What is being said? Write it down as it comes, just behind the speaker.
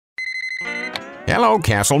Hello,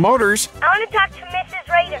 Cassill Motors. I want to talk to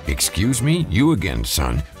Mrs. Rader. Excuse me? You again,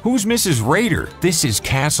 son. Who's Mrs. Rader? This is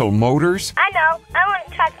Cassill Motors. I know. I want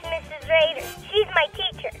to talk to Mrs. Rader. She's my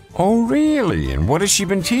teacher. Oh, really? And what has she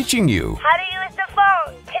been teaching you? How to use the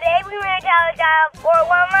phone. Today we learned how to dial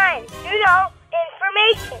 411. You know,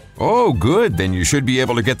 information. Oh, good. Then you should be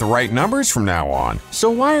able to get the right numbers from now on. So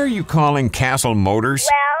why are you calling Cassill Motors?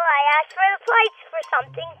 Well, I asked for the flights for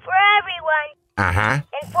something for everyone. Uh-huh.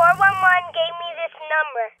 And 411 gave me this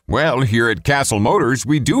number. Well, here at Cassill Motors,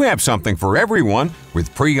 we do have something for everyone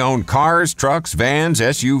with pre-owned cars, trucks, vans,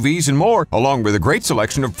 SUVs, and more, along with a great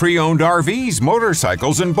selection of pre-owned RVs,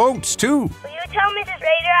 motorcycles, and boats, too. Will you tell Mrs.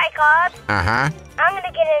 Rader I called? Uh-huh. I'm going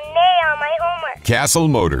to get an A on my homework. Cassill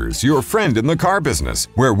Motors, your friend in the car business,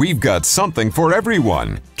 where we've got something for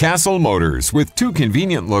everyone. Cassill Motors, with 2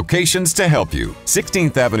 convenient locations to help you.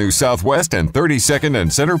 16th Avenue Southwest and 32nd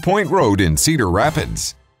and Center Point Road in Cedar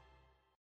Rapids.